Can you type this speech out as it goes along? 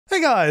Hey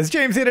guys,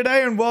 James here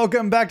today and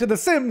welcome back to The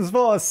Sims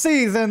 4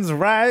 Seasons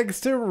Rags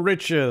to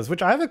Riches,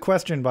 which I have a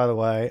question, by the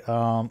way.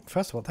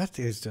 First of all, that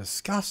is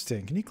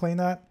disgusting. Can you clean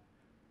that?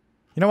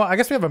 You know what? I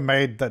guess we have a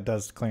maid that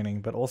does cleaning,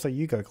 but also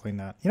you go clean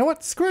that. You know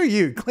what? Screw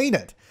you. Clean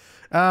it.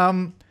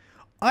 I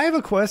have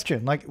a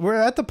question. Like, we're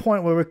at the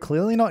point where we're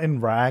clearly not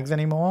in rags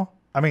anymore.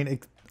 I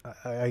mean,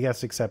 I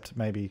guess except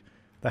maybe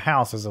the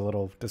house is a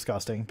little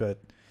disgusting, but...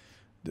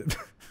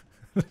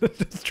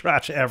 There's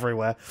trash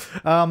everywhere.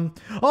 Oh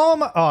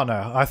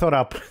no, I thought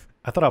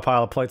our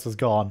pile of plates was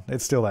gone.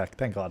 It's still there,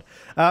 thank God.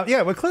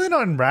 Yeah, we're clearly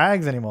not in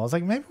rags anymore. It's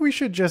like maybe we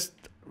should just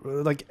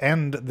like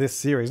end this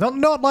series.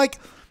 Not like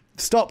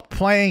stop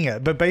playing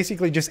it, but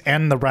basically just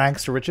end the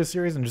Rags to Riches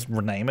series and just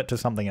rename it to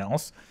something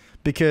else,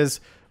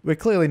 because we're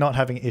clearly not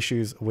having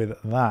issues with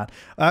that.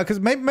 Because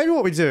maybe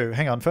what we do.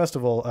 Hang on. First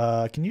of all,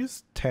 can you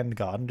just tend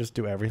garden? Just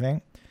do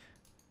everything.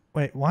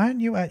 Wait, why aren't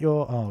you at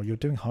your... Oh, you're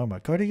doing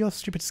homework. Go to your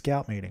stupid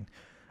scout meeting.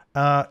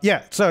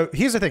 Yeah, so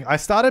here's the thing. I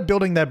started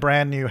building their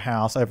brand new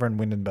house over in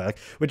Windenburg,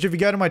 which if you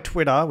go to my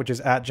Twitter, which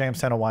is at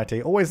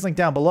JamesTennerYT, always linked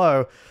down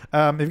below.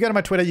 If you go to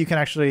my Twitter, you can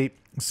actually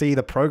see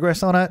the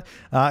progress on it.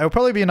 It'll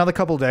probably be another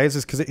couple of days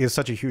just because it is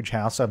such a huge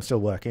house, so I'm still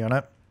working on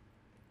it.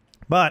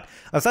 But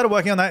I started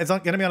working on that. It's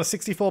going to be on a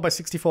 64 by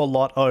 64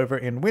 lot over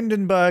in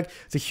Windenburg.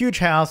 It's a huge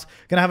house.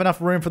 Going to have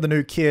enough room for the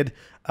new kid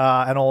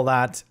and all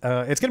that.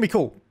 It's going to be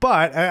cool.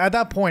 But at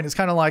that point, it's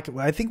kind of like,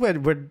 I think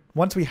we're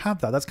once we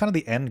have that, that's kind of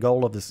the end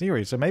goal of the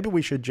series. So maybe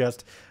we should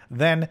just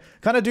then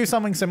kind of do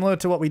something similar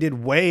to what we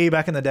did way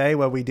back in the day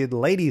where we did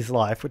Ladies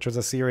Life, which was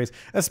a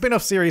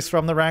spin-off series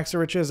from the Rags to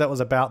Riches that was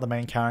about the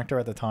main character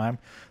at the time.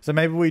 So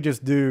maybe we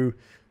just do,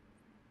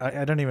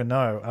 I don't even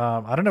know.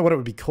 I don't know what it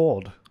would be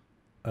called.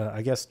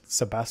 I guess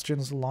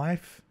Sebastian's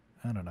Life?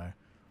 I don't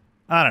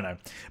know.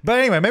 But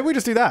anyway, maybe we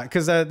just do that,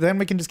 because then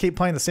we can just keep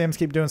playing The Sims,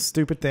 keep doing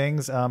stupid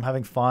things,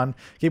 having fun,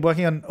 keep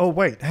working on... Oh,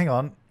 wait, hang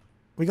on.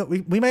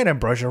 We made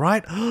Ambrosia,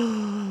 right?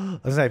 I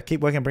was going to say,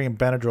 keep working on bringing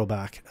Benadryl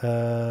back.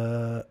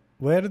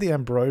 Where did the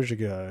Ambrosia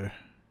go?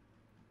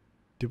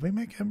 Did we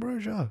make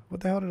Ambrosia?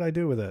 What the hell did I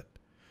do with it?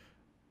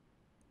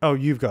 Oh,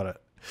 you've got it.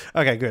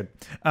 Okay, good.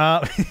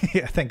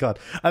 Yeah, thank God.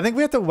 I think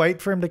we have to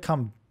wait for him to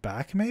come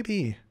back,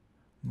 maybe?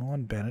 More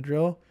on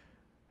Benadryl.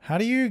 How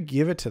do you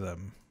give it to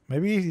them?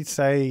 Maybe you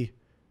say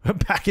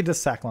back into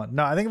Sacklon.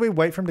 No, I think we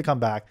wait for him to come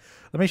back.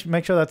 Let me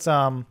make sure that's you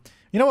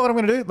know what I'm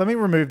gonna do? Let me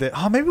remove that.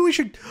 Oh, maybe we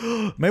should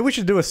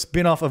do a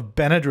spin-off of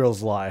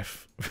Benadryl's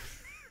life.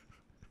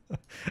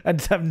 And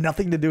just have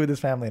nothing to do with his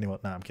family anymore.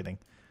 No, I'm kidding.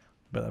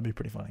 But that'd be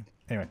pretty funny.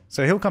 Anyway,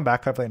 so he'll come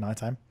back hopefully at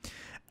nighttime.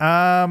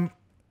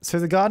 So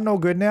the garden all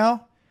good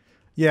now?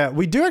 Yeah,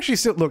 we do actually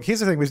still look,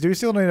 here's the thing, we do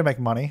still need to make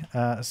money.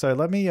 So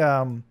let me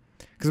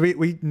because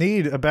we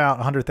need about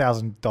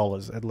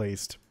 $100,000 at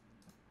least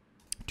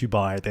to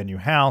buy their new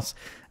house.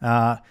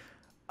 I'm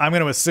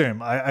going to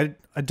assume. I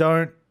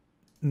don't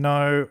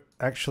know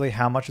actually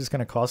how much it's going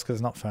to cost because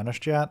it's not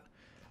furnished yet.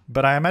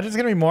 But I imagine it's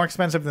going to be more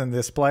expensive than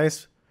this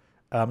place.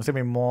 It's going to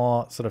be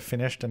more sort of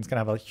finished, and it's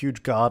going to have a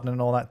huge garden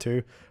and all that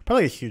too.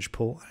 Probably a huge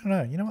pool. I don't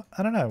know. You know what?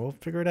 I don't know. We'll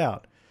figure it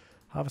out.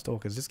 Harvest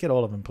orchids. Just get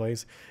all of them,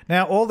 please.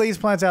 Now, all these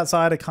plants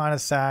outside are kind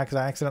of sad because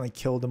I accidentally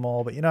killed them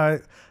all. But, you know,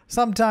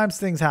 sometimes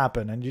things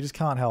happen and you just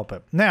can't help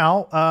it.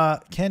 Now,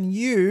 can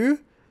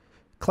you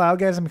cloud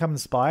gaze and become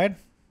inspired?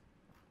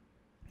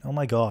 Oh,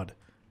 my God.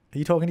 Are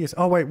you talking to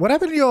yourself? Oh, wait. What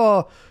happened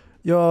to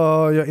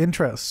your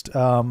interest?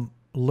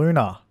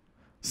 Luna.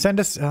 Send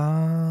us...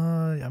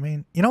 I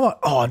mean, you know what?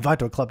 Oh, invite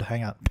to a club to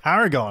hang out.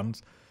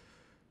 Paragons.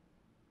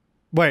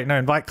 Wait, no.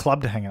 Invite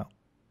club to hang out.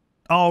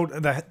 Oh,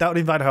 that would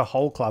invite her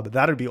whole club.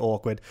 That'd be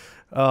awkward.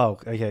 Oh,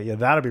 okay, yeah,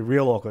 that'd be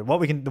real awkward.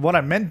 What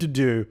I meant to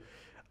do,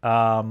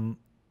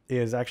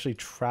 is actually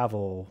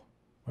travel.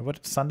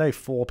 What Sunday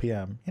 4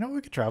 p.m. You know we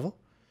could travel.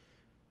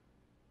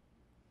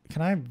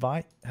 Can I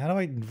invite? How do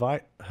I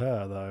invite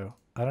her though?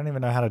 I don't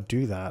even know how to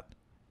do that.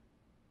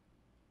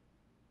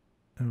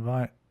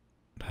 Invite,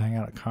 hang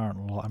out at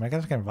current lot. I mean, I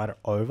guess I can invite her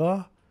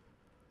over.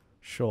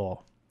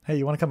 Sure. Hey,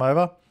 you want to come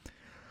over?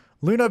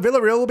 Luna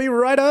Villarreal will be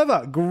right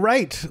over.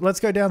 Great. Let's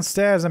go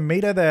downstairs and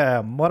meet her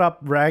there. What up,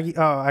 Raggy?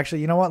 Oh,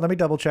 actually, you know what? Let me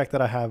double check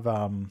that I have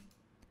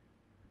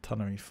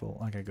autonomy full.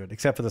 Okay, good.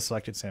 Except for the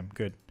selected sim.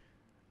 Good.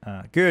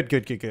 Good.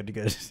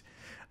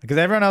 Because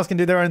everyone else can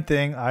do their own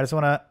thing. I just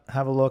want to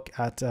have a look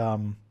at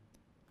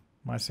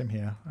my sim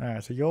here. All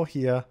right, so you're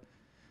here.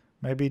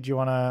 Maybe do you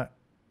want to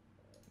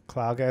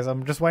cloud gaze?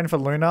 I'm just waiting for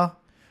Luna.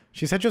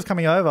 She said she was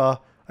coming over.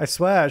 I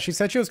swear, she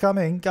said she was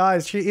coming.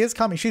 Guys, she is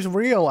coming. She's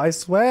real. I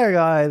swear,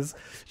 guys.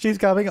 She's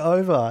coming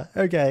over.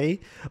 Okay.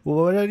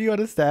 Well, what do you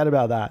understand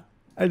about that?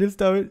 I just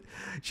don't...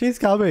 She's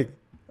coming.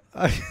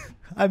 I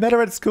met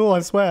her at school,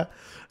 I swear.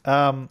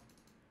 Yeah,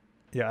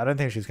 I don't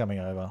think she's coming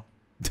over.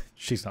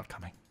 She's not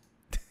coming.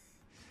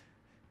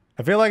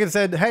 I feel like it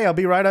said, hey, I'll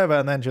be right over.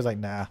 And then she was like,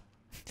 nah.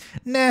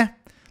 Nah.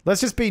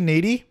 Let's just be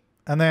needy.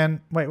 And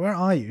then... Wait, where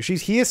are you?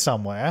 She's here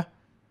somewhere.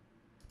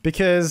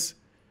 Because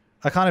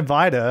I can't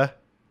invite her.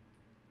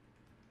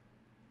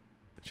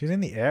 She's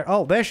in the air.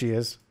 Oh, there she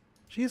is.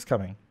 She is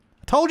coming.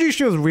 I told you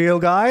she was real,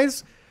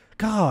 guys.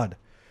 God.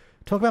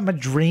 Talk about my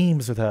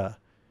dreams with her.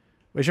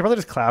 We should probably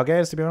just cloud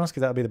gaze, to be honest,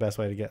 because that would be the best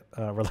way to get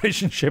a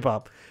relationship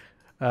up.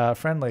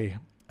 Friendly.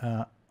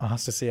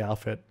 Ask to see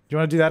outfit. Do you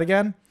want to do that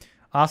again?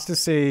 Ask to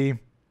see...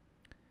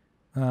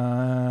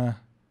 no,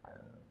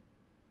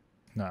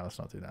 let's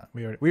not do that.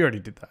 We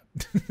already did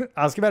that.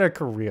 Ask about her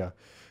career.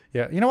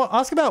 Yeah, you know what?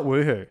 Ask about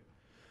Woohoo.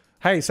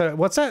 Hey, so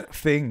what's that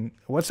thing?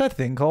 What's that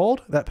thing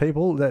called? That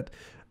people that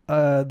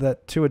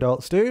that two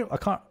adults do? I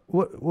can't.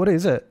 What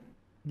is it?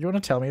 You want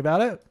to tell me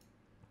about it?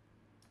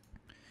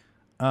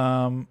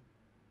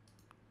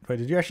 Wait,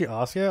 did you actually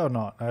ask her or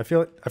not? I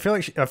feel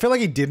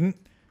like he didn't.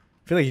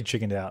 I feel like he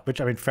chickened out,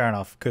 which I mean, fair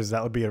enough, because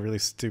that would be a really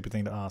stupid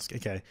thing to ask.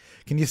 Okay,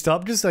 can you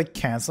stop just like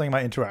canceling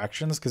my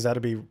interactions? Because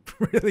that'd be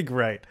really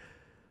great.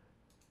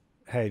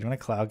 Hey, do you want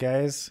to cloud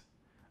gaze?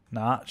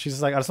 Nah, she's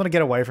just like, I just want to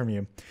get away from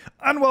you.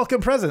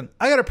 Unwelcome present.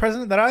 I got a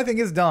present that I think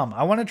is dumb.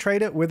 I want to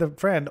trade it with a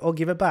friend or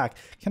give it back.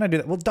 Can I do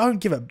that? Well, don't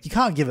give it. You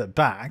can't give it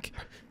back.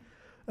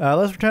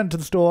 Let's return it to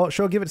the store.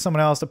 Sure, give it to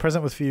someone else. The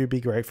present was for you.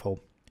 Be grateful.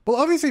 Well,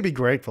 obviously be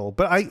grateful,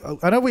 but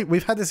I know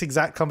we've had this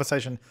exact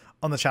conversation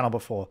on the channel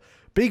before.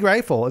 Be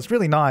grateful. It's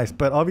really nice,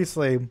 but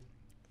obviously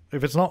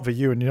if it's not for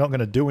you and you're not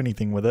going to do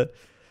anything with it,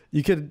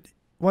 you could,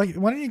 why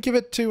don't you give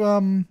it to,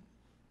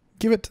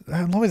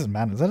 lowers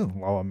manners. That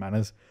doesn't lower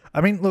manners. I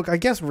mean, look, I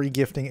guess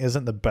regifting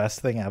isn't the best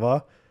thing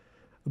ever,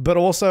 but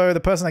also the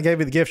person that gave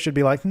you the gift should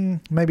be like,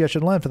 maybe I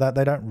should learn for that.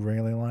 They don't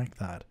really like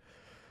that.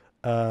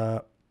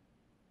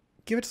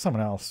 Give it to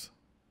someone else.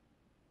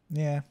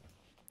 Yeah.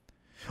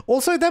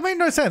 Also, that made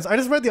no sense. I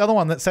just read the other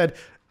one that said,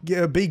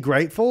 be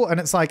grateful, and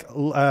it's like,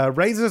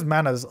 raises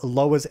manners,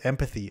 lowers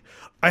empathy.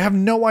 I have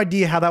no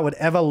idea how that would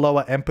ever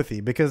lower empathy,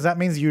 because that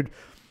means you're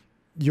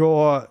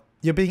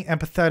being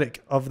empathetic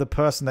of the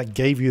person that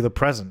gave you the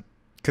present.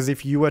 Because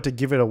if you were to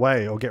give it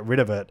away or get rid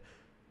of it,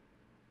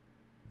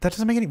 that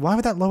doesn't make any... Why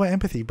would that lower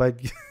empathy by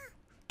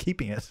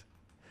keeping it?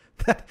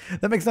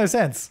 That makes no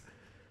sense.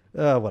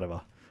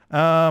 Whatever.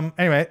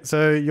 Anyway,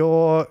 so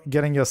you're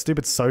getting your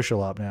stupid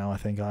social up now, I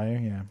think, are you?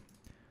 Yeah.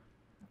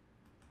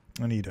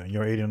 What are you doing?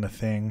 You're eating the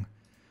thing.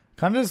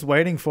 Kind of just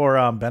waiting for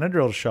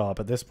Benadryl to show up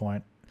at this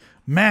point.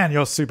 Man,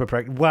 you're super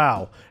pregnant.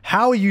 Wow.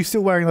 How are you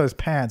still wearing those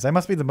pants? They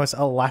must be the most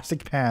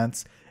elastic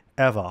pants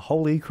ever.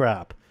 Holy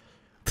crap.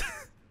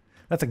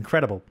 That's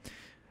incredible.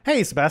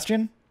 Hey,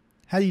 Sebastian.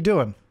 How you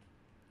doing?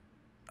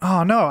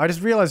 Oh, no. I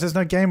just realized there's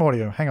no game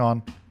audio. Hang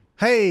on.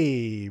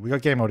 Hey, we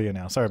got game audio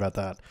now. Sorry about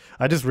that.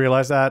 I just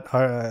realized that.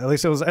 At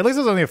least it was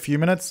only a few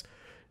minutes.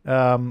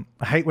 I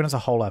hate when it's a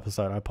whole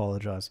episode. I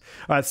apologize.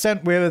 All right,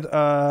 sent with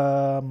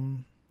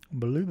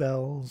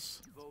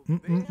bluebells.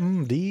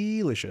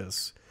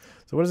 Delicious.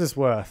 So what is this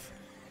worth?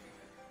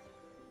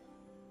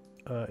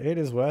 It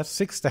is worth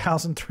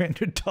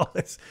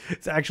 $6,300.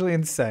 It's actually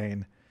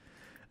insane.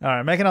 All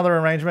right, make another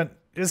arrangement.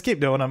 Just keep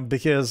doing them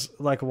because,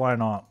 like, why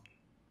not?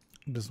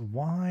 Just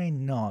why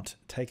not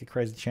take a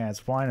crazy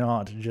chance? Why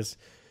not just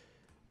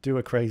do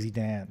a crazy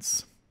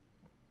dance?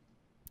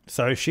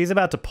 So she's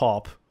about to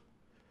pop,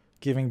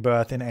 giving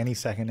birth in any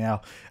second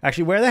now.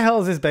 Actually, where the hell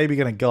is this baby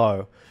going to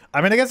go?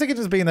 I mean, I guess it could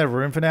just be in their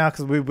room for now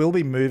because we will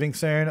be moving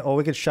soon, or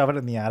we could shove it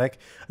in the attic.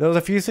 There was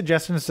a few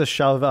suggestions to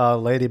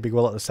shove Lady Big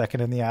Will at the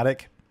second in the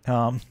attic.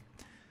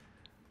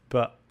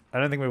 But I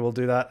don't think we will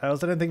do that. I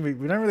also don't think there's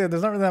not really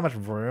that much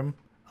room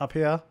up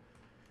here.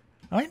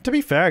 I mean, to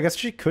be fair, I guess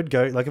she could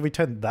go, like, if we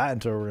turned that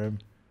into a room,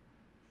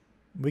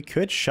 we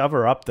could shove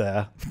her up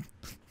there.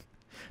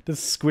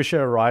 Just squish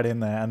her right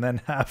in there and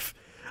then have...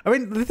 I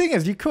mean, the thing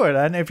is, you could,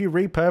 and if you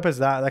repurpose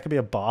that, that could be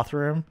a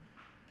bathroom.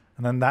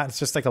 And then that's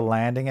just like a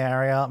landing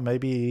area.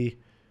 Maybe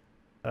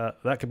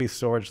that could be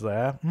storage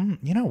there.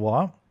 You know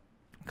what?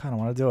 I kind of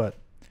want to do it.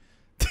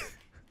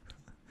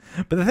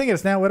 But the thing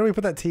is, now, where do we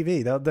put that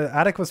TV? The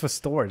attic was for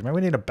storage. Maybe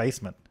we need a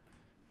basement.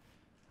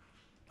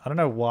 I don't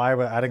know why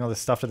we're adding all this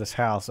stuff to this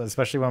house,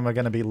 especially when we're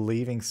going to be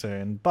leaving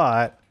soon.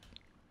 But,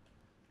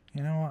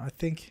 you know what? I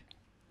think...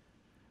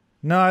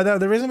 No,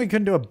 the reason we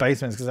couldn't do a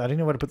basement is because I didn't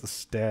know where to put the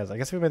stairs. I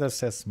guess if we made those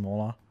stairs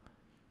smaller.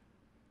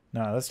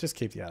 No, let's just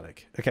keep the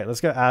attic. Okay,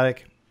 let's go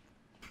attic.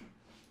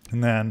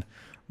 And then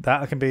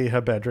that can be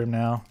her bedroom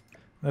now.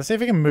 Let's see if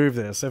we can move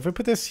this. So if we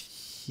put this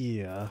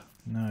here...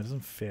 No, it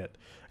doesn't fit.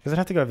 Because I'd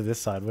have to go over this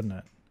side, wouldn't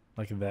it?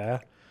 Like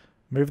there.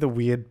 Move the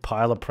weird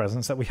pile of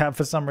presents that we have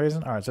for some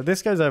reason. Alright, so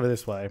this goes over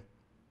this way.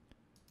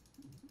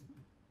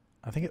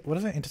 I think what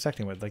is it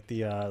intersecting with? Like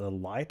the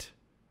light?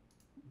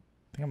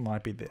 I think it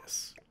might be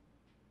this.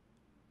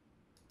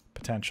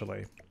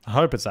 Potentially. I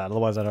hope it's that,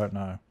 otherwise I don't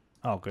know.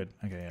 Oh, good.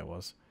 Okay, yeah, it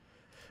was.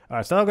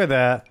 Alright, so I'll go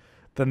there.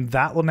 Then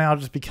that will now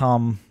just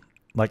become,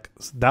 like,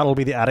 that'll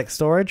be the attic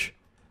storage.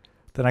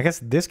 Then I guess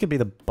this could be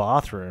the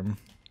bathroom.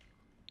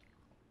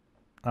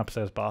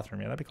 Upstairs bathroom,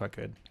 yeah, that'd be quite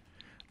good.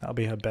 That'll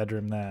be her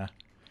bedroom there.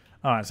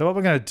 Alright, so what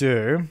we're going to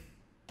do...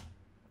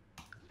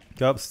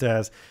 Go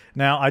upstairs.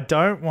 Now, I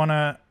don't want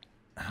to...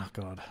 Oh,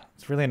 God.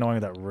 It's really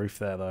annoying with that roof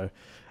there, though.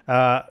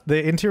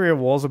 The interior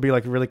walls would be,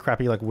 like, really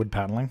crappy, like, wood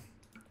paneling.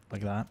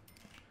 Like that.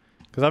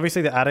 Because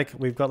obviously the attic,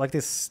 we've got, like,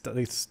 these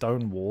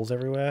stone walls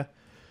everywhere.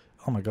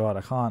 Oh, my God.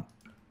 I can't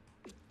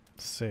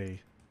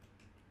see.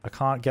 I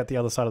can't get the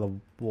other side of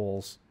the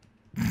walls.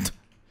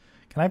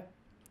 Can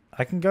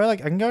I can go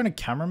into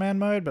cameraman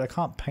mode, but I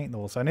can't paint the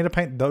walls. So I need to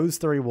paint those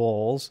 3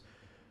 walls.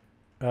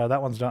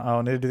 That one's done. Oh,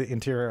 I need to do the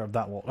interior of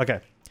that wall. Okay.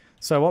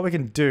 So what we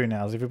can do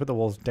now is if we put the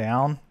walls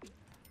down,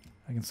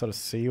 I can sort of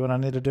see what I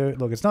need to do.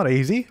 Look, it's not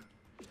easy,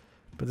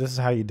 but this is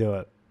how you do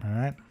it. All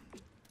right.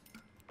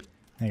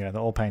 There you go.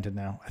 They're all painted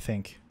now, I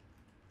think.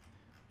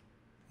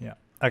 Yeah.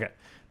 Okay.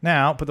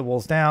 Now put the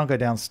walls down. Go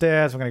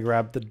downstairs. We're gonna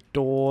grab the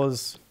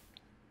doors.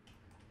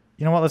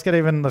 You know what? Let's get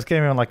even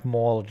like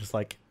more just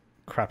like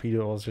crappy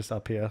doors just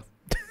up here.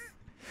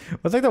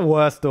 What's like the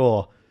worst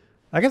door?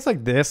 I guess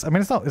like this. I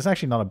mean, it's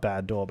actually not a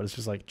bad door, but it's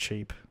just like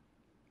cheap.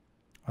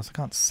 I also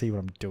can't see what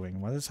I'm doing.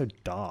 Why is it so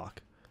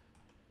dark?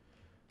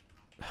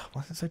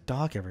 Why is it so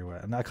dark everywhere?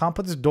 And I can't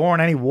put this door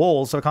on any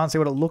walls, so I can't see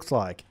what it looks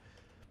like.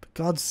 For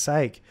God's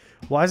sake.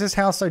 Why is this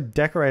house so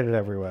decorated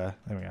everywhere?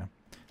 There we go.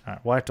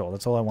 Alright, white door.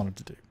 That's all I wanted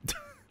to do.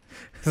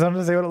 So I'm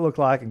going to see what it looked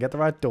like and get the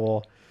right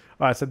door.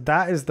 Alright, so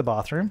that is the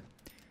bathroom.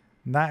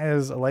 And that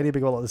is Lady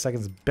Big Wallet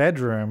II's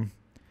bedroom.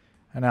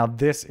 And now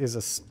this is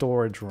a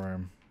storage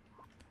room.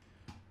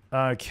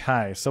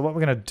 Okay, so what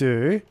we're going to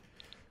do...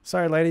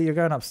 Sorry, lady, you're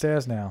going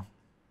upstairs now.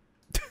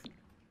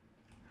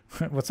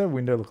 What's her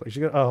window look like?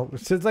 She got, oh,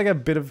 it's just like a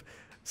bit of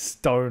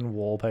stone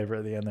wallpaper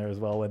at the end there as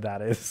well, where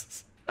that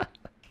is.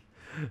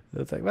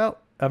 It's like, well,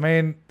 I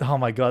mean, oh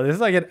my God, this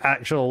is like an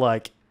actual,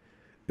 like,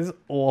 this is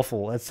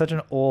awful. It's such an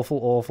awful,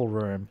 awful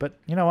room. But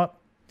you know what?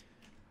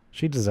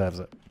 She deserves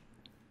it.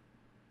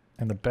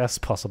 In the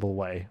best possible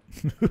way.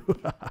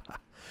 Alright,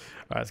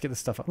 let's get this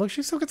stuff up. Look,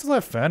 she still gets a lot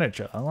of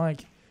furniture. I'm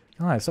like,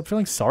 guys, stop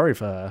feeling sorry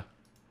for her.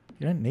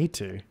 You don't need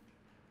to.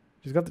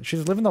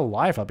 She's living the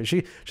life up.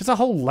 She's a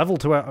whole level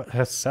to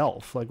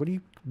herself. Like, what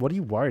are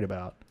you worried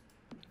about?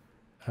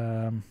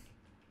 Oh,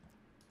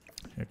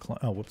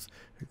 whoops.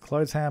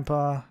 Clothes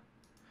hamper.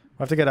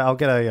 I'll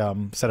get a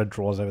set of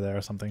drawers over there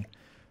or something.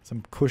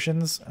 Some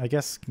cushions, I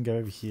guess, can go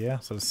over here.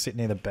 Sort of sit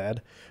near the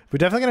bed. We're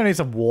definitely going to need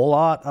some wall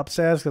art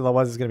upstairs, because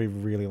otherwise it's going to be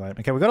really lame.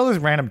 Okay, we've got all this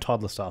random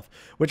toddler stuff,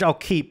 which I'll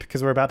keep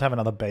because we're about to have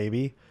another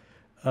baby.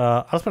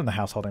 I'll just put it in the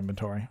household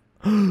inventory.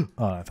 Oh,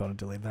 I thought I'd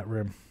delete that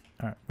room.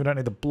 Alright, we don't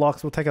need the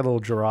blocks. We'll take a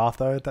little giraffe,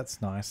 though.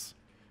 That's nice.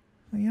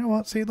 You know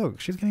what? See, look.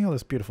 She's getting all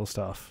this beautiful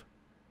stuff.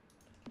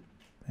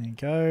 There you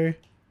go.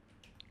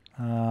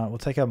 We'll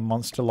take a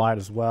monster light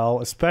as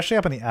well. Especially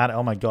up in the attic.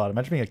 Oh my God.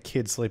 Imagine being a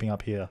kid sleeping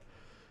up here.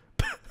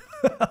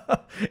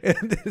 Look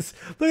at this.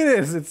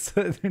 It's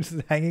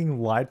just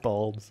hanging light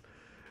bulbs.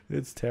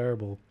 It's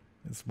terrible.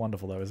 It's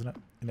wonderful, though, isn't it?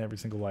 In every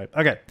single way.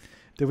 Okay.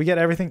 Did we get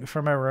everything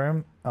from our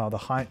room? Oh, the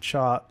height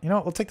chart. You know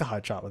what? We'll take the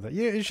height chart with it.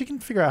 Yeah, she can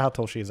figure out how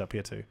tall she is up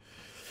here, too.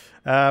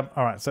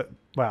 Alright, so,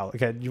 wow,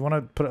 okay, do you want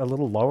to put it a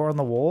little lower on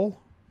the wall?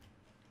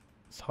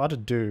 It's hard to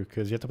do,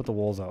 because you have to put the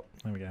walls up.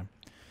 There we go.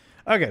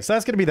 Okay, so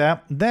that's going to be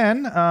that.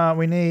 Then,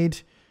 we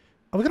need...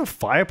 Oh, we got a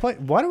fireplace?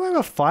 Why do I have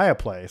a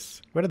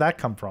fireplace? Where did that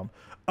come from?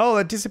 Oh,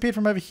 it disappeared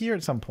from over here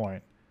at some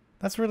point.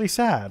 That's really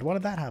sad. Why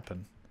did that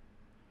happen?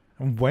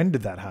 And when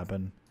did that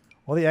happen?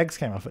 Well, the eggs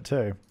came off it,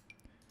 too.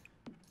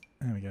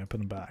 There we go, put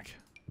them back.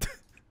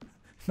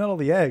 Not all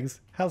the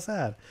eggs. How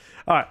sad.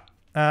 Alright,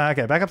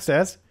 okay, back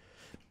upstairs.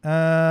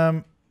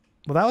 Well,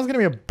 that was going to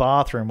be a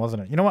bathroom,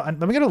 wasn't it? You know what?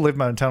 Let me go to live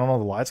mode and turn on all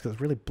the lights because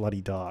it's really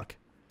bloody dark.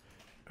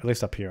 At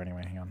least up here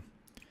anyway. Hang on.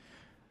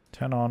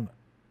 Turn on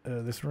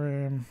this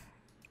room.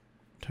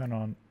 Turn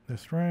on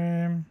this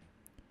room.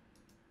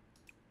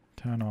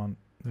 Turn on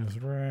this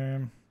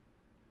room.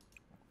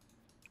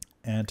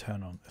 And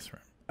turn on this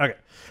room. Okay.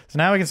 So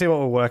now we can see what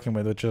we're working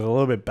with, which is a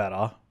little bit better.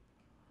 A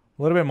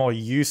little bit more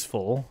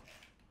useful.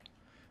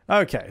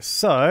 Okay.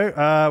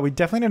 So, we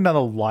definitely need another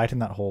light in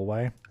that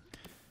hallway.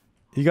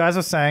 You guys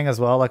are saying as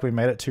well, like we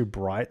made it too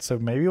bright. So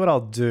maybe what I'll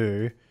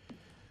do...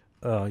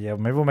 Oh, yeah.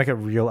 Maybe we'll make it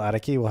real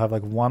attic-y. We'll have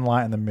like one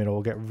light in the middle.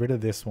 We'll get rid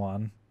of this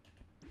one.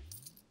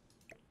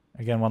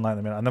 Again, one light in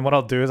the middle. And then what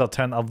I'll do is I'll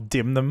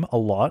dim them a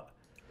lot.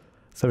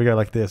 So we go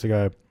like this. We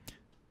go...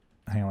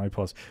 Hang on, let me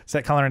pause.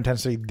 Set color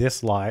intensity.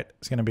 This light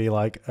is going to be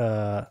like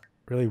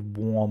really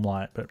warm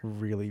light, but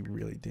really,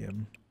 really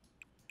dim.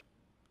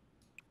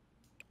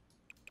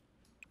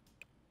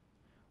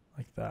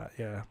 Like that,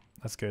 yeah.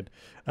 That's good.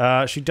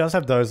 She does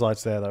have those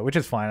lights there, though, which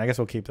is fine. I guess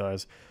we'll keep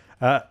those.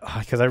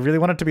 Because I really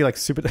want it to be, like,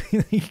 super...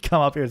 You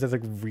come up here, it's,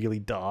 like, really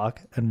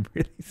dark and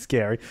really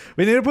scary.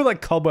 We need to put,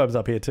 like, cobwebs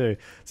up here, too.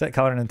 Set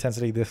color and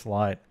intensity, this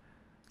light.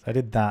 So I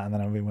did that, and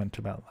then we went to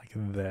about, like,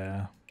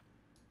 there.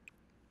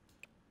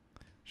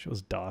 She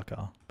was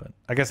darker, but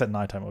I guess at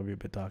nighttime it would be a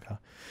bit darker.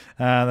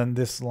 And then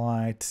this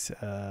light...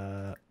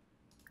 I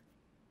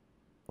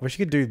wish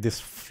you could do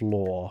this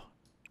floor.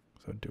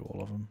 So do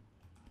all of them.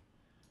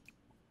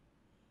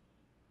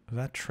 Is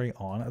that tree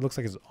on? It looks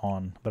like it's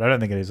on, but I don't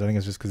think it is. I think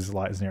it's just because this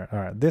light is near it. All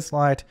right, this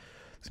light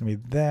is going to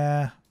be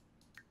there.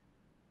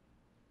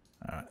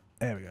 All right,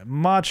 there we go.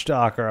 Much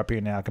darker up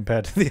here now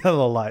compared to the other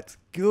lights.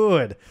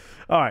 Good.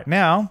 All right,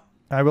 now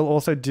I will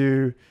also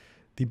do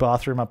the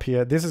bathroom up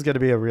here. This is going to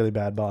be a really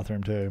bad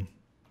bathroom too.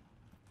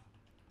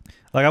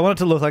 Like, I want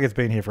it to look like it's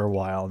been here for a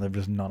while and they've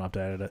just not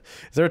updated it.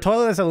 Is there a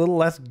toilet that's a little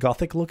less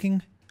gothic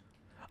looking?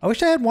 I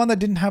wish I had one that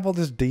didn't have all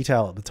this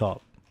detail at the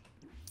top.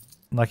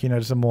 Like, you know,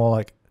 just a more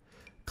like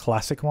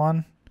classic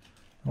one.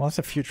 Well, that's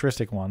a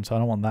futuristic one, so I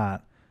don't want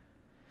that.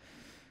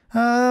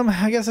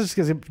 I guess it's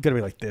just gonna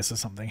be like this or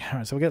something. All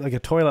right, so we'll get like a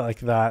toilet like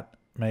that,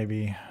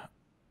 maybe.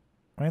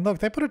 I mean, look,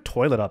 they put a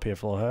toilet up here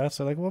for her,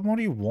 so like, what more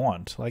do you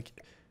want? Like,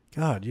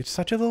 God, you're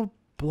such a little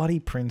bloody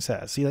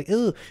princess. You're like,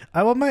 ew,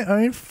 I want my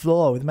own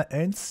floor with my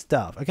own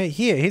stuff. Okay,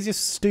 here's your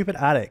stupid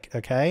attic,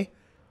 okay?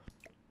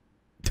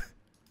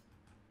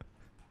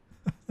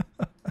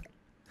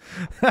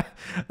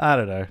 I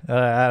don't know.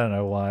 I don't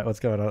know why. What's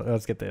going on?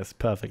 Let's get this.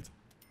 Perfect.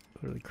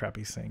 Really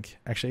crappy sink.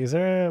 Actually, is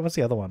there... What's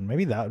the other one?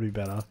 Maybe that would be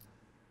better.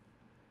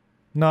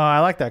 No, I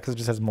like that because it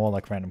just has more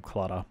like random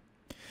clutter.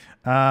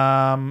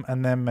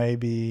 And then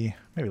maybe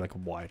like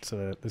white,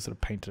 so they sort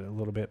of painted it a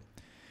little bit.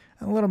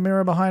 And a little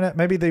mirror behind it.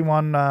 Maybe the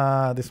one,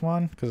 this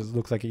one, because it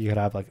looks like you could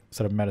have like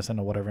sort of medicine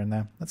or whatever in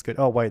there. That's good.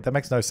 Oh wait, that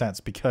makes no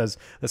sense because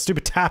the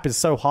stupid tap is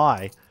so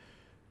high.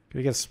 Could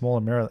you get a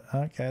smaller mirror?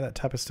 Okay, that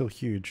tap is still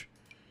huge.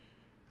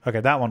 Okay,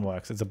 that one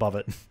works. It's above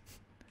it. Is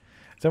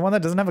there one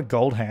that doesn't have a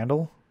gold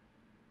handle?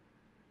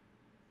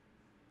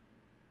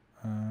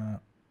 I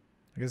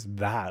guess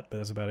that, but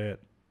that's about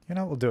it. You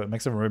know, we'll do it.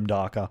 Makes the room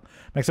darker.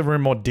 Makes the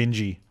room more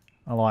dingy.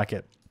 I like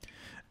it.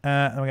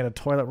 And we get a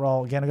toilet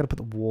roll. Again, I've got to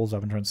put the walls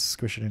up and try and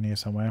squish it in here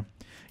somewhere.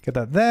 Get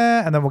that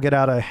there, and then we'll get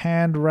out a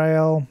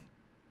handrail.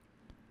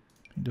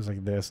 Just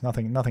like this.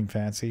 Nothing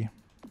fancy.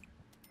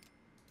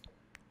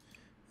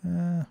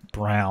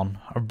 Brown.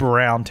 A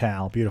brown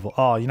towel. Beautiful.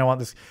 Oh, you know what?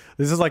 This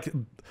is like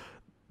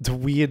the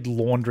weird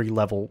laundry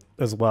level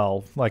as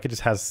well. Like, it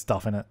just has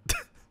stuff in it.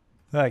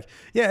 Like,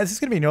 yeah, it's just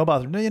going to be no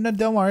bathroom. No,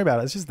 don't worry about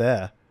it. It's just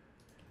there.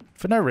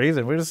 For no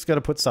reason. We're just going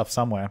to put stuff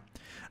somewhere.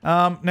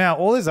 Now,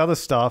 all this other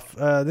stuff,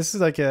 this is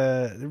like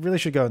it really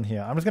should go in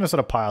here. I'm just going to sort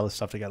of pile this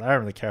stuff together. I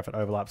don't really care if it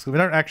overlaps because we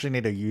don't actually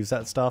need to use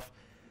that stuff.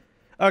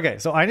 Okay,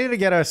 so I need to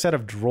get a set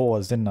of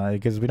drawers, didn't I?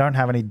 Because we don't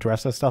have any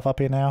dresser stuff up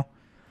here now.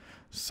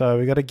 So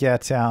we got to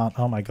get out...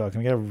 Oh my god, can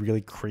we get a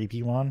really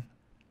creepy one?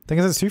 Thing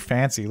is, it's too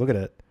fancy. Look at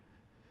it.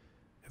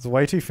 It's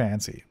way too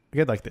fancy. We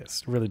get like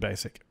this. Really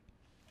basic.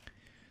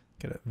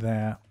 Get it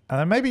there. And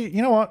then maybe...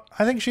 You know what?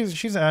 I think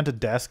she's earned a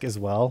desk as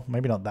well.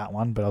 Maybe not that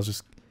one, but I was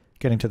just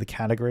getting to the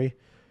category.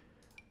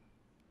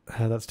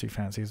 That's too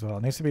fancy as well.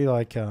 It needs to be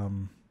like...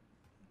 Well,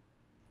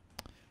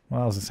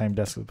 it was the same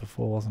desk as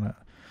before, wasn't it?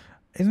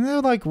 Isn't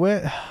there like...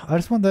 where? I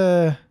just want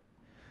the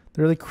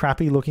really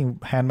crappy looking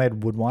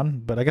handmade wood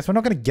one, but I guess we're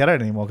not going to get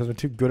it anymore because we're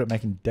too good at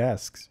making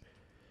desks.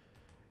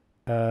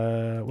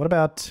 What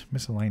about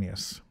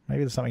miscellaneous?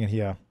 Maybe there's something in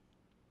here.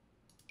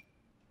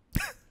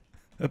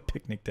 A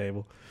picnic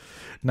table.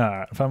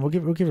 No, fine. We'll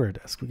give her a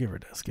desk. We'll give her a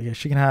desk. Okay,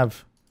 she can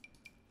have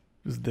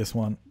just this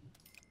one,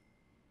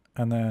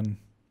 and then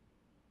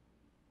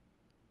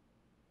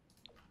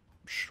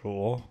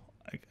sure.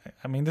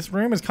 I mean, this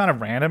room is kind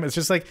of random. It's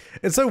just like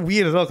it's so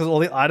weird as well because all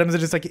the items are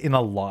just like in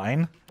a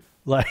line,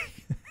 like.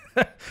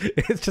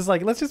 It's just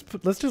like let's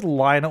just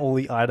line all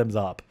the items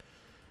up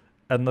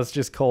and let's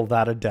just call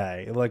that a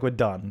day. Like, we're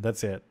done.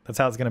 That's it. That's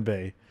how it's going to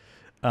be.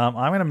 I'm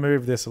going to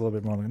move this a little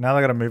bit more. Now I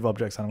got to move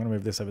objects. I'm going to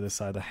move this over this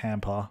side, the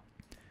hamper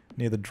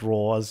near the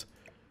drawers,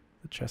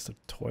 the chest of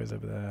toys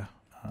over there.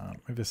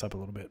 Move this up a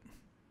little bit.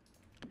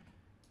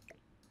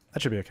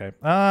 That should be okay.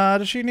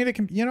 Does she need a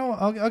you know,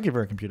 I'll give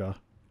her a computer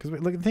because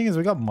look, the thing is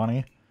we got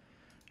money.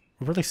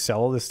 We'll probably sell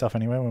all this stuff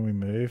anyway when we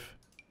move.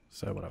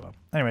 So whatever.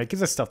 Anyway, it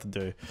gives us stuff to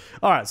do.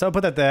 All right, so I'll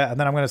put that there, and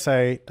then I'm going to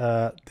say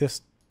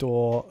this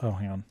door... Oh,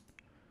 hang on.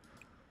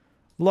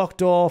 Locked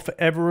door for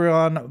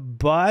everyone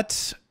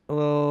but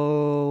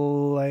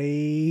lady.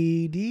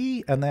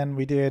 And then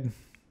we did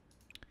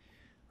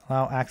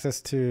allow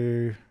access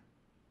to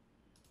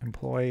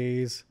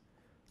employees,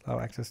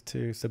 allow access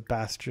to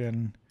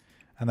Sebastian,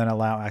 and then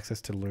allow access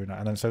to Luna.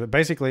 And then so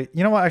basically...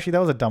 You know what? Actually, that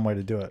was a dumb way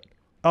to do it.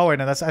 Oh, wait,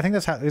 no, I think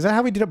that's how... Is that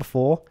how we did it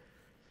before?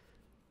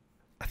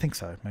 I think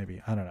so,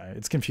 maybe. I don't know.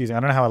 It's confusing. I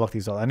don't know how I lock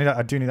these doors. I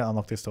do need to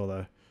unlock this door,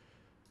 though.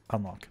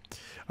 Unlock.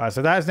 All right,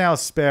 so that is now a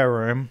spare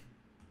room.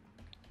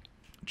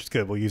 Which is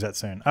good. We'll use that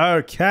soon.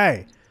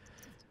 Okay.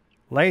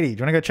 Lady, do you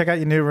want to go check out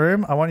your new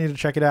room? I want you to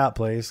check it out,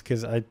 please,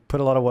 because I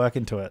put a lot of work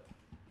into it.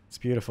 It's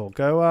beautiful.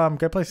 Go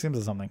play Sims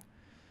or something.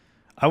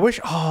 I wish...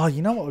 Oh,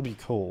 you know what would be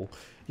cool?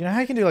 You know how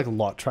you can do, like,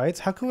 lot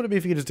traits? How cool would it be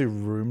if you could just do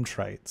room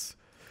traits?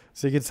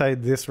 So you could say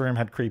this room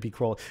had creepy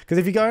crawl. Because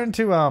if you go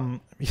into...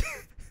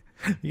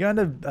 You go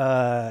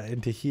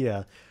into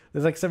here.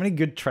 There's like so many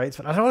good traits,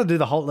 but I don't want to do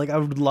the whole. Like, I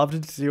would love to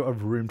do a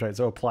room trait.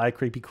 So apply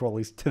creepy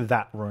crawlies to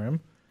that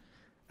room,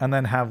 and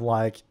then have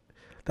like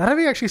that'd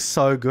be actually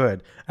so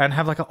good. And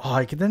have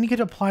like then you could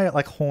apply it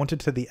like haunted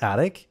to the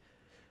attic,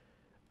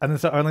 and then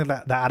so only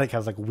that the attic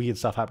has like weird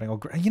stuff happening. Or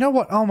you know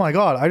what? Oh my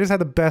god! I just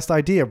had the best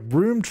idea.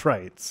 Room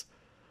traits.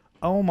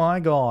 Oh my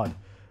god!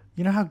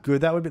 You know how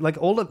good that would be.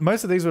 Like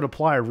most of these would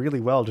apply really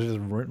well to just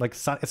room, like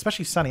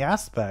especially sunny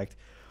aspect.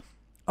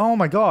 Oh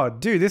my god,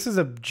 dude, this is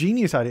a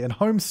genius idea. And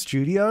home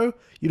studio,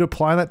 you'd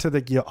apply that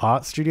to your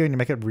art studio and you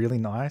make it really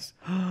nice.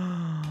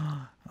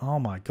 Oh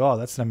my god,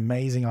 that's an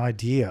amazing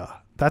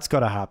idea. That's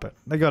got to happen.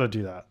 They got to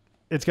do that.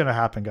 It's going to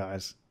happen,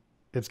 guys.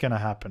 it's going to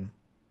happen.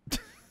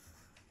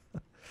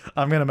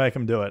 I'm going to make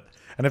them do it.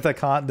 And if they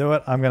can't do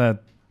it, I'm going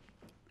to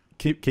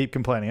keep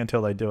complaining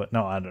until they do it.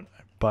 No, I don't know.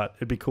 But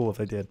it'd be cool if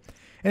they did.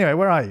 Anyway,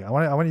 where are you? I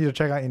want you to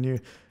check out your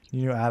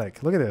new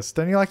attic. Look at this.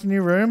 Don't you like your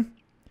new room?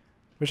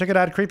 Wish I could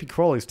add creepy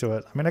crawlies to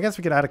it. I mean, I guess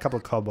we could add a couple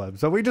of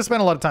cobwebs. But we just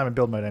spent a lot of time in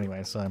build mode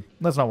anyway, so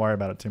let's not worry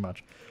about it too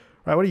much.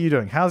 Right, what are you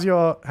doing? How's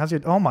your...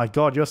 Oh my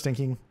god, you're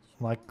stinking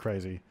like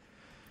crazy.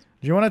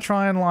 Do you want to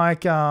try and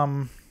like...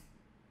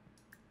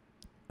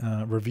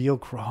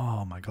 reveal...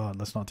 Oh my god,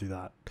 let's not do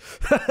that.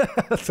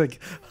 It's like,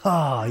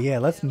 oh yeah,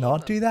 let's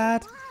not do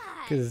that.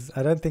 Because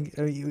I don't think...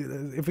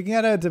 If we can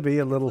get her to be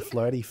a little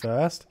flirty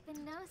first.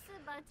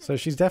 So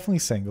she's definitely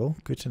single.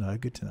 Good to know,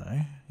 good to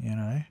know. You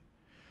know.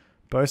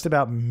 Boast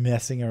about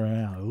messing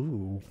around.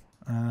 Ooh.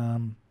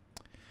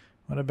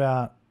 What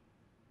about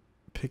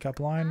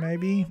pickup line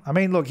maybe? I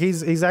mean, look,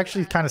 he's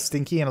actually kind of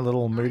stinky and a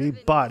little moody,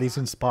 but he's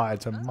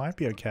inspired, so it might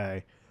be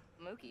okay.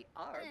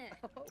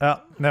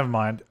 Oh, never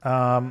mind.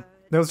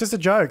 It was just a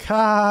joke.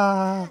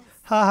 Ha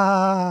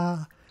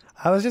ha.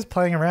 I was just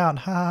playing around.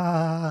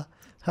 Ha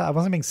ha. I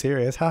wasn't being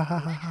serious. Ha ha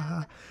ha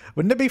ha.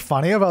 Wouldn't it be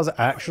funny if I was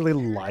actually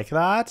like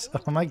that?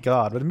 Oh my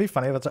god, wouldn't it be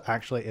funny if I was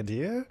actually into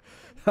you?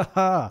 Ha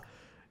ha.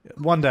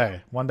 One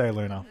day,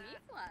 Luna.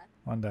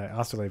 One day.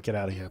 Ask to leave. Get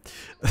out of here.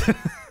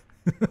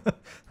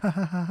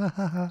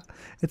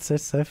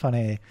 It's so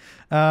funny.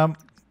 What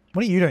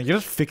are you doing? You're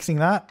just fixing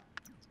that?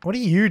 What are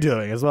you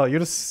doing as well? You're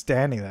just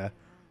standing there.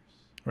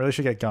 Really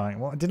should get going.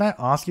 Well, didn't I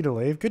ask you to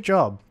leave? Good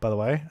job, by the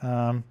way.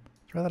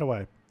 Throw that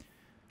away.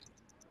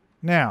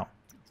 Now,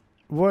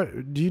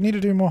 what do you need to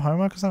do more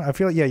homework or something? I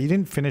feel like, yeah, you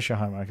didn't finish your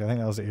homework. I think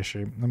that was the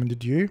issue. I mean,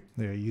 did you?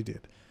 Yeah, you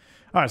did.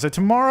 All right, so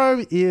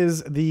tomorrow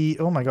is the...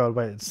 Oh my god,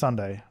 wait, it's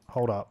Sunday.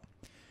 Hold up.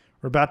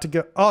 We're about to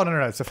go... Oh,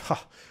 no. So,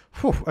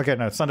 okay,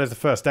 no, Sunday's the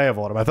first day of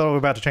autumn. I thought we were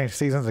about to change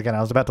seasons again.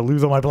 I was about to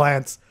lose all my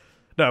plants.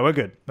 No, we're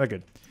good. We're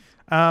good.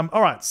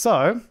 All right,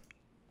 so...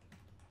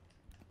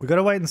 We've got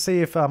to wait and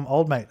see if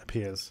old mate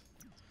appears.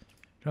 Do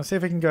you want to see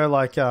if we can go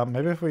like...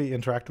 maybe if we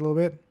interact a little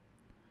bit?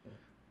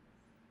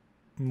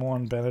 More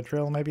on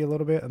Benadryl, maybe a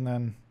little bit, and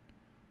then...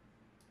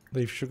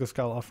 Leave Sugar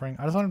Skull offering.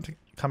 I just want him to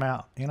come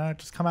out, you know?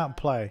 Just come out and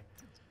play.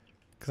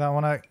 Because I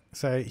want to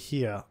say,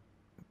 here,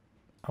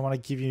 I want to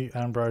give you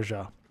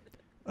ambrosia.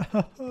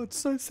 Oh, it's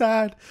so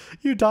sad.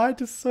 You died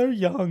just so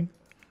young.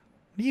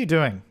 What are you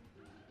doing?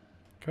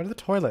 Go to the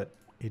toilet,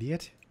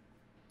 idiot.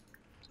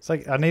 It's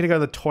like, I need to go to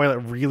the toilet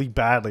really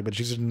badly, but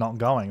she's just not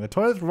going. The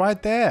toilet's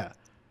right there.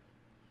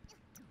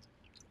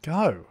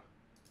 Go.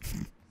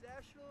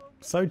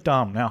 So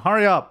dumb. Now,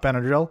 hurry up,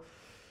 Benadryl.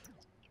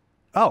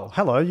 Oh,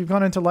 hello. You've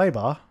gone into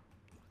labor.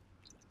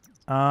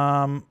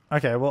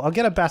 Okay, well, I'll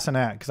get a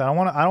bassinet because I don't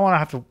want to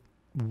have to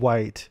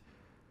wait.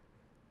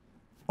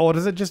 Or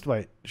does it just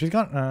wait? She's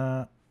got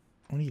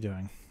what are you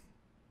doing?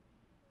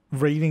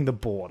 Reading the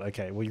board.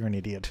 Okay, well, you're an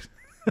idiot.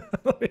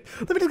 Let me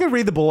just go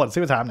read the board and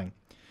see what's happening.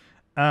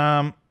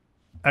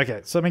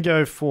 Okay, so let me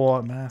go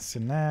for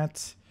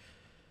bassinet.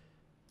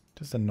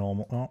 Just a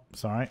normal. Oh,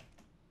 sorry.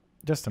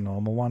 Just a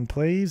normal one,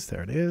 please.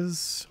 There it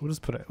is. We'll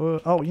just put it.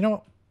 Oh, you know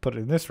what? Put it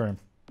in this room.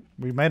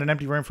 We made an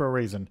empty room for a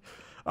reason.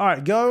 All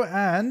right, go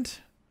and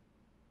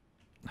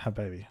have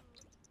baby.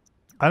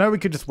 I know we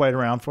could just wait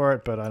around for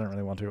it, but I don't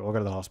really want to. Or go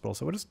to the hospital,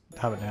 so we'll just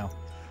have it now.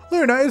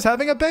 Luna is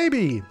having a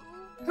baby.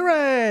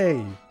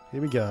 Hooray!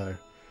 Here we go.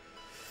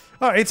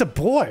 Oh, it's a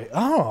boy.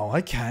 Oh,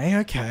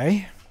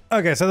 okay.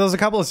 Okay, so there's a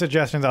couple of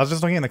suggestions. I was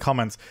just looking in the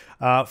comments.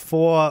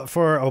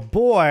 For a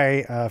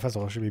boy, first of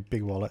all, it should be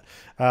Big Wallet.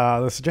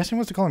 The suggestion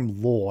was to call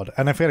him Lord.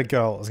 And if we had a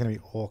girl, it was going to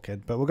be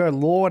Orchid. But we'll go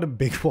Lord and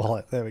Big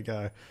Wallet. There we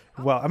go.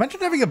 Well,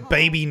 imagine having a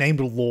baby named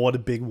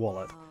Lord Big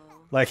Wallet.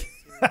 Like,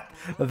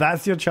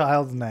 that's your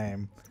child's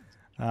name.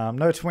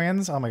 No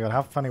twins? Oh my god,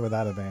 how funny would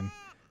that have been?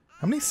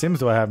 How many Sims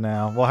do I have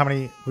now? Well, how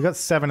many? We got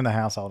 7 in the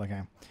household.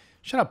 Okay.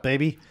 Shut up,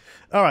 baby.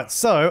 All right,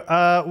 so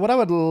what I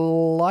would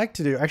like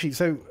to do... Actually,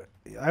 so...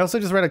 I also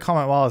just read a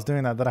comment while I was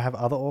doing that I have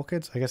other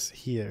orchids. I guess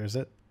here, is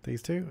it?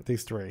 These two?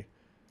 These 3.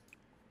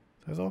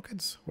 Those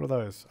orchids? What are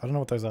those? I don't know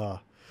what those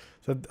are.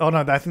 So, oh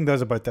no, I think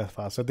those are both Death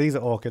Fast. So these are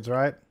orchids,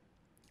 right?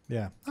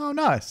 Yeah. Oh,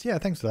 nice. Yeah,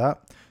 thanks for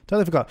that.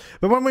 Totally forgot.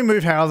 But when we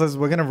move houses,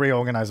 we're going to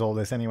reorganize all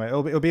this anyway.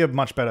 It'll be a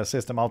much better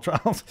system. I'll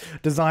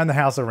design the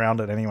house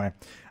around it anyway.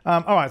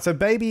 All right, so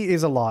baby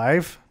is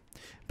alive.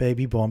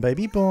 Baby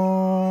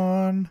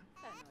born.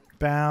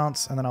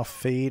 Bounce, and then I'll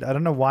feed. I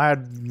don't know why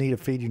I'd need to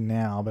feed you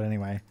now, but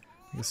anyway.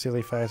 Your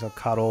silly face, I'll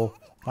cuddle.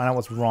 Find out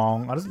what's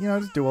wrong. I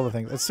just do all the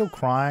things. It's still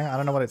crying. I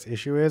don't know what its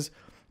issue is.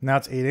 Now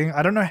it's eating.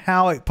 I don't know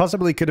how it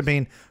possibly could have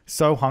been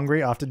so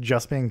hungry after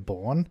just being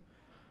born.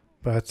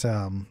 But,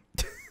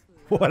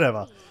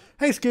 whatever.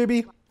 Hey,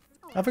 Scooby.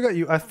 I forgot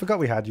you. I forgot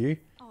we had you.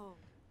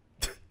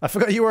 I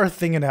forgot you were a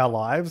thing in our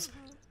lives.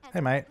 Hey,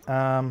 mate.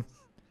 Well,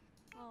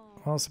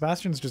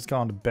 Sebastian's just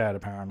gone to bed,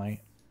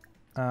 apparently.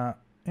 You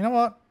know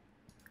what?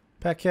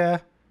 Pet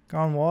care. Go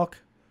and walk.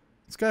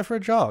 Let's go for a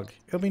jog.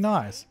 It'll be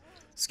nice.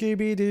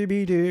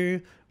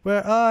 Scooby-Dooby-Doo,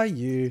 where are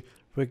you?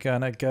 We're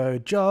gonna go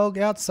jog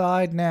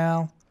outside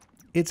now.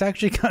 It's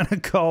actually kind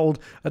of cold.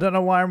 I don't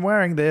know why I'm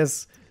wearing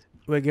this.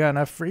 We're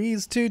gonna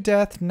freeze to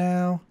death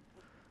now.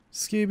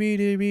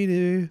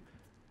 Scooby-Dooby-Doo.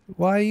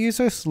 Why are you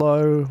so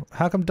slow?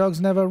 How come dogs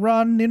never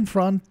run in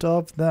front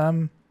of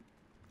them?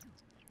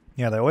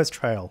 Yeah, they always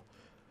trail.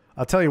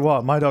 I'll tell you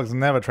what, my dogs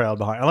never trailed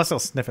behind. Unless they're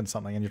sniffing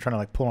something and you're trying to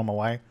like pull them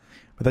away.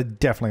 But they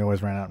definitely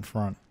always ran out in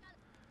front.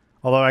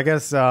 Although I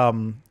guess,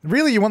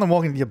 really you want them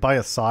walking by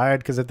your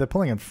side, because if they're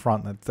pulling in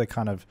front, they're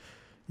kind of,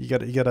 you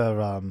gotta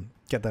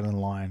get that in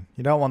line.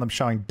 You don't want them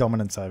showing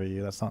dominance over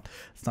you. That's not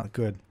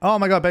good. Oh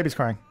my god, baby's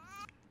crying.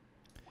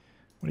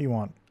 What do you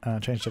want?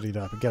 Change to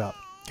diaper. Get up.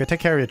 Go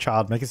take care of your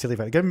child. Make a silly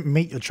face. Go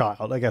meet your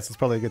child. I guess it's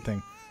probably a good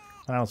thing.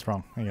 I know what's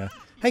wrong. There you go.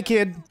 Hey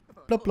kid.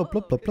 Blop blop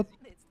blop blop blop.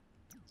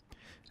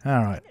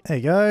 All right. There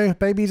you go.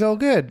 Baby's all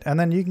good. And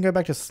then you can go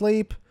back to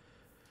sleep.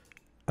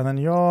 And then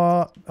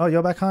you're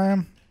back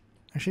home.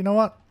 Actually, you know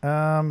what?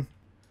 No,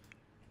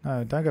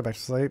 don't go back to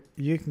sleep.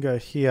 You can go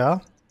here.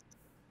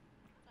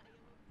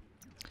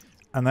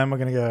 And then we're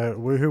going to go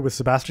woohoo with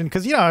Sebastian.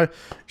 Because, you know,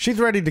 she's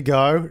ready to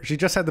go. She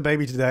just had the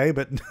baby today.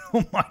 But,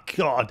 oh my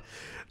god.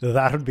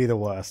 That would be the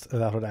worst.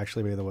 That would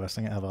actually be the worst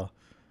thing ever.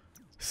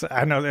 So,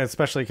 I know,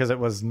 especially because it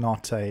was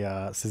not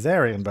a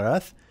cesarean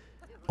birth.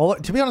 Although,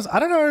 to be honest, I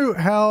don't know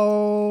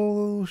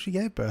how she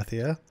gave birth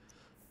here.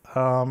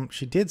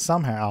 She did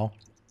somehow.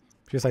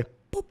 She was like,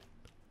 boop.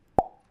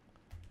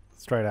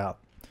 Straight out.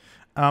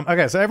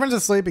 Okay, so everyone's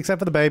asleep except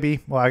for the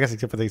baby. Well, I guess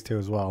except for these two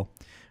as well.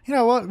 You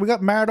know what? We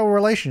got marital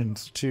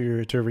relations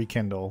to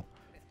rekindle.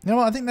 You know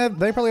what? I think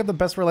they probably have the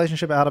best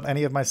relationship out of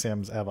any of my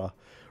Sims ever.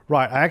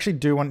 Right, I actually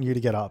do want you to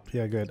get up.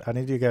 Yeah, good. I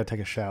need you to go take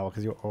a shower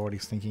because you're already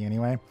stinking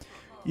anyway.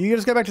 You can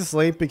just go back to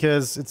sleep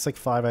because it's like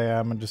 5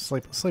 a.m. and just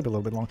sleep a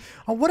little bit long.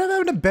 Oh, what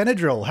happened to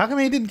Benadryl? How come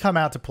he didn't come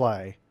out to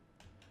play?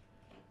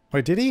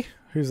 Wait, did he?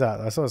 Who's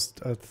that? I saw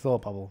a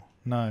thought bubble.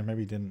 No,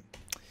 maybe he didn't.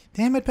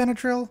 Damn it,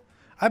 Benadryl.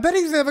 I bet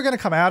he's never going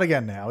to come out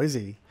again now, is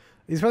he?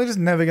 He's probably just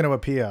never going to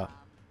appear.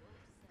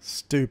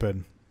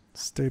 Stupid.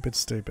 Stupid,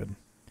 stupid.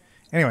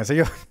 Anyway, so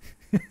you're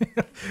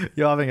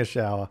you're having a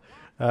shower.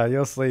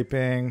 You're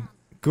sleeping.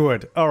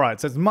 Good. All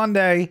right, so it's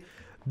Monday.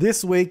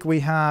 This week we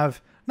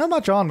have not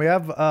much on. We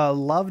have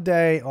Love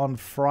Day on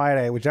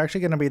Friday, which is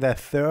actually going to be their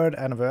 3rd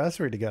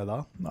anniversary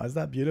together. Oh, is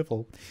that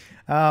beautiful?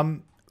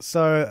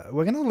 So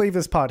we're going to leave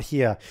this part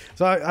here.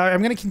 So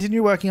I'm going to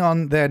continue working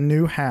on their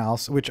new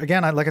house, which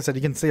again, like I said,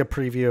 you can see a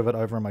preview of it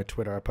over on my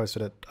Twitter. I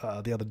posted it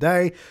the other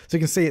day, so you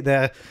can see it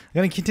there. I'm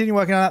going to continue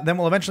working on it. Then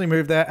we'll eventually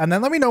move there. And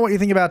then let me know what you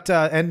think about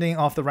ending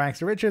off the Ranks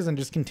to Riches and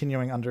just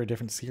continuing under a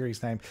different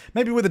series name.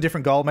 Maybe with a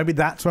different goal. Maybe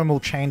that's when we'll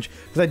change.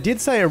 Because I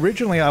did say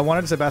originally I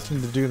wanted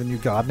Sebastian to do the new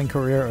gardening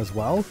career as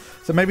well.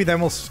 So maybe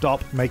then we'll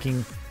stop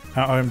making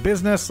our own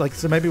business. Like,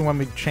 so maybe when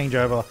we change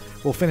over,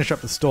 we'll finish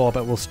up the store,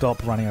 but we'll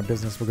stop running our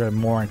business. We'll go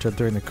more into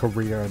doing the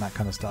career and that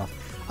kind of stuff.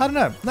 I don't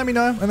know. Let me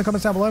know in the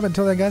comments down below. But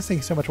until then, guys, thank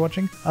you so much for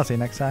watching. I'll see you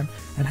next time,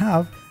 and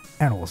have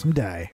an awesome day.